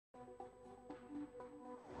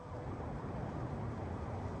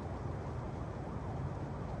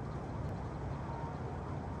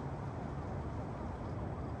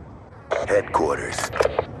Headquarters.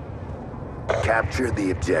 Capture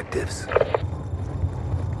the objectives.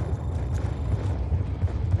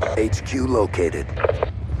 HQ located.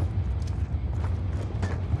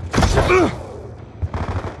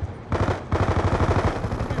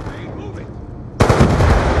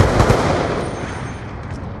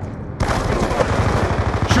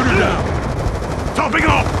 Shoot her down! Topping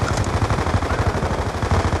off!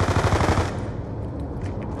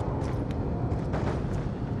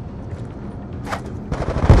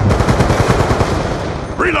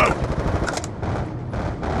 Reload!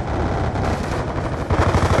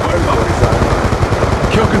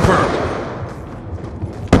 Kill confirmed.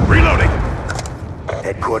 Reloading!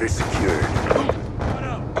 Headquarters secured.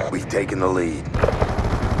 We've taken the lead.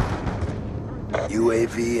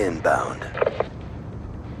 UAV inbound.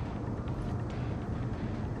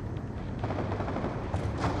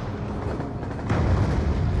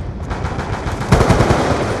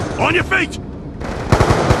 On your feet!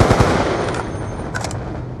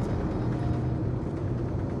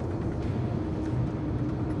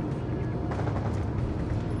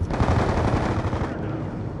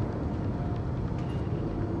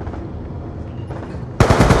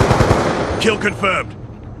 Kill confirmed.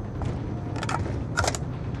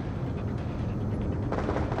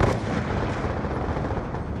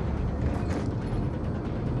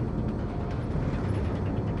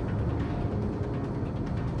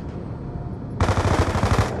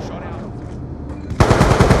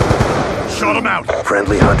 Shot him out.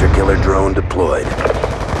 Friendly hunter-killer drone deployed.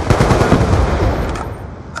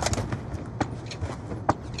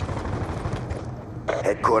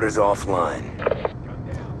 Headquarters offline.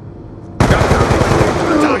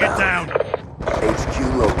 Target down. HQ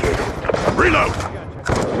located. Reload.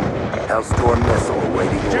 Hellstorm missile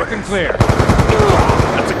awaiting orders. Check and clear.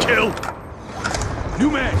 That's a kill. New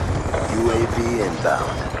man. UAV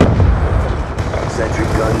inbound. Sentry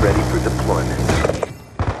gun ready for deployment.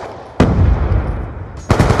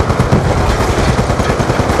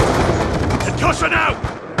 Concussion out.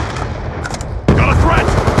 Got a threat.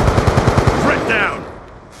 Threat down.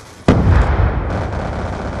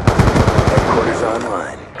 Headquarters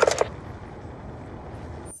online.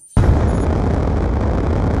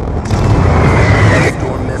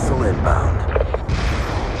 Hellstorm missile inbound.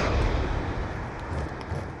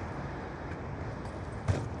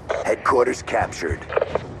 Headquarters captured.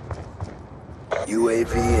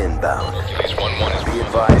 UAV inbound. Be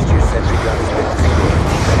advised your sentry gun has been destroyed.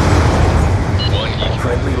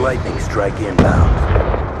 Friendly lightning strike inbound.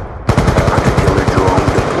 Hunter-killer drone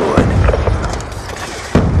deployed.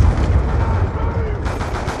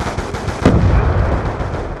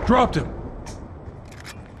 Dropped him.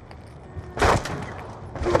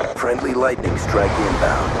 Friendly lightning strike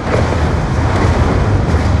inbound.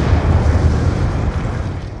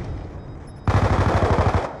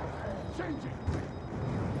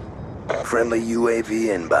 Friendly UAV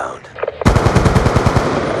inbound.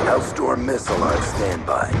 Hellstorm missile on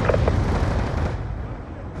standby.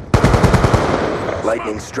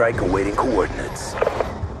 Lightning strike awaiting coordinates.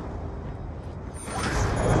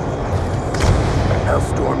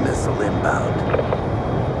 Hellstorm missile inbound.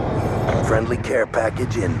 Friendly care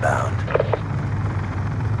package inbound.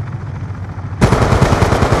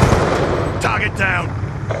 Target down.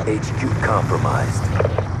 HQ compromised.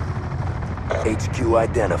 HQ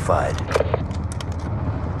identified.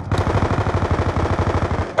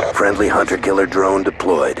 Friendly hunter-killer drone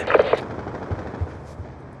deployed.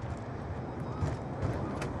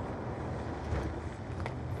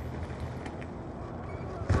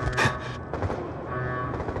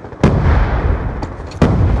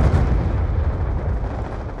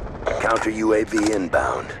 Counter UAV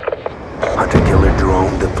inbound. Hunter-killer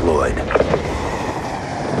drone deployed.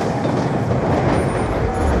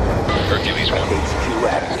 Hercules 1. HQ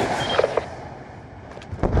active.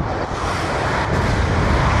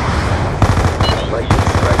 Lightning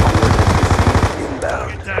strike coordinates received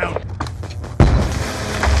inbound. Get down.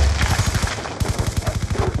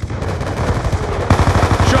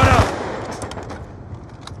 Shut up.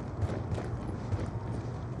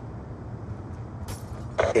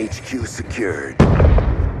 HQ secured.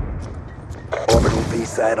 Orbital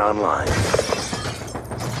V-site online.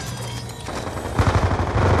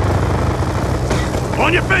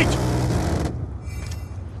 On your feet!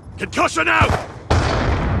 Concussion out!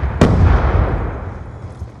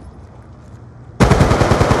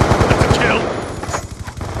 That's a kill!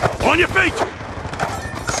 On your feet!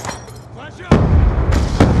 Flash out!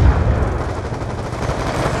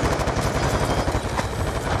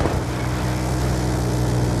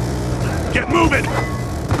 Get moving!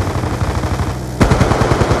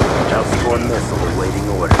 Hellstorm missile awaiting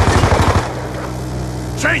orders.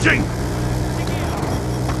 Changing!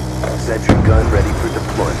 Sentry gun ready for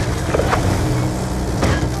deployment.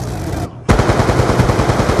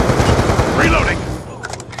 Reloading!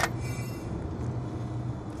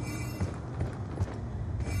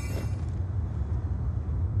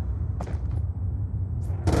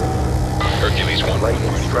 Hercules 1.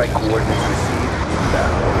 Lightning strike coordinates received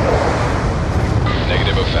inbound.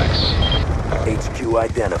 Negative effects. HQ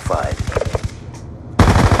identified.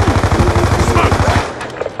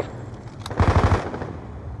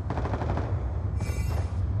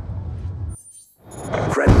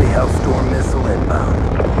 Friendly Hellstorm missile inbound.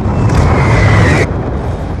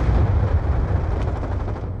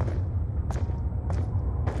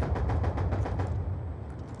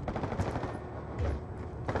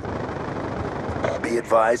 Be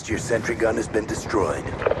advised, your sentry gun has been destroyed.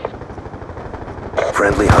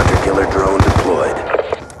 Friendly hunter-killer drone deployed.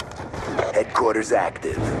 Headquarters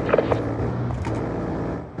active.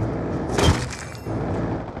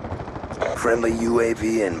 Friendly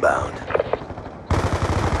UAV inbound.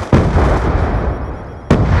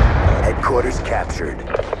 Headquarters captured.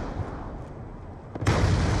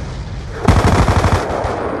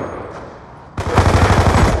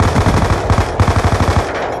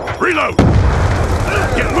 Reload!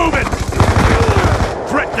 Get moving!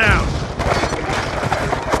 Threat down!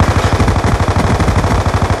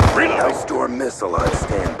 Reload! Hellstorm missile on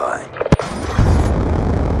standby.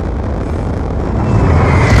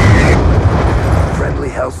 Friendly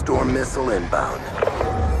Hellstorm missile inbound.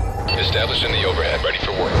 Establishing the overhead, ready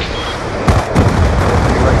for work.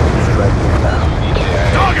 Lightning strike inbound.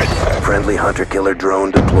 Targets! Friendly hunter-killer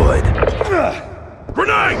drone deployed.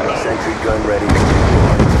 Grenade! Sentry gun ready to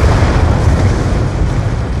deploy.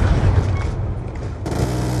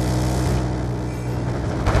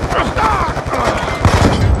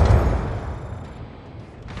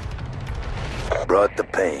 Brought the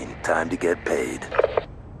pain. Time to get paid.